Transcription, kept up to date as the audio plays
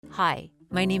Hi,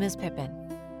 my name is Pippin.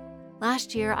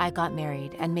 Last year, I got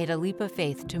married and made a leap of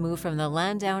faith to move from the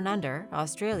land down under,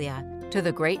 Australia, to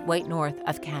the great white north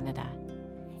of Canada.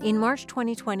 In March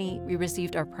 2020, we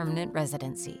received our permanent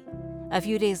residency. A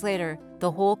few days later,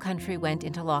 the whole country went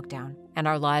into lockdown, and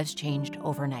our lives changed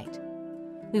overnight.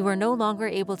 We were no longer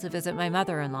able to visit my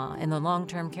mother-in-law in the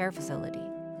long-term care facility.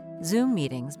 Zoom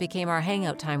meetings became our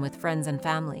hangout time with friends and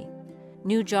family.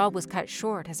 New job was cut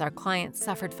short as our clients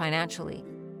suffered financially,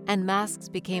 and masks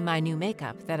became my new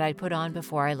makeup that I'd put on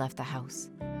before I left the house.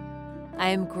 I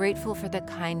am grateful for the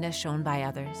kindness shown by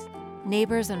others.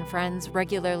 Neighbors and friends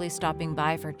regularly stopping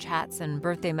by for chats and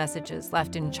birthday messages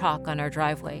left in chalk on our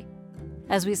driveway.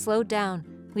 As we slowed down,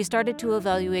 we started to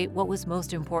evaluate what was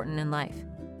most important in life.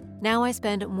 Now I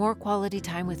spend more quality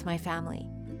time with my family.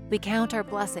 We count our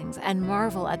blessings and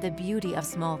marvel at the beauty of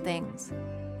small things.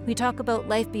 We talk about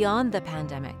life beyond the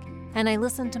pandemic, and I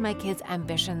listen to my kids'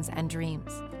 ambitions and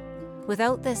dreams.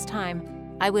 Without this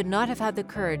time, I would not have had the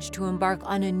courage to embark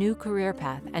on a new career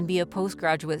path and be a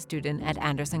postgraduate student at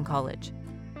Anderson College.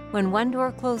 When one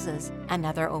door closes,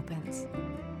 another opens.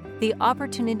 The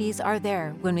opportunities are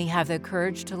there when we have the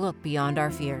courage to look beyond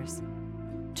our fears.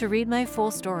 To read my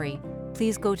full story,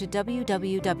 please go to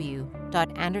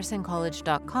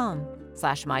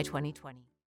www.andersoncollege.com/my2020.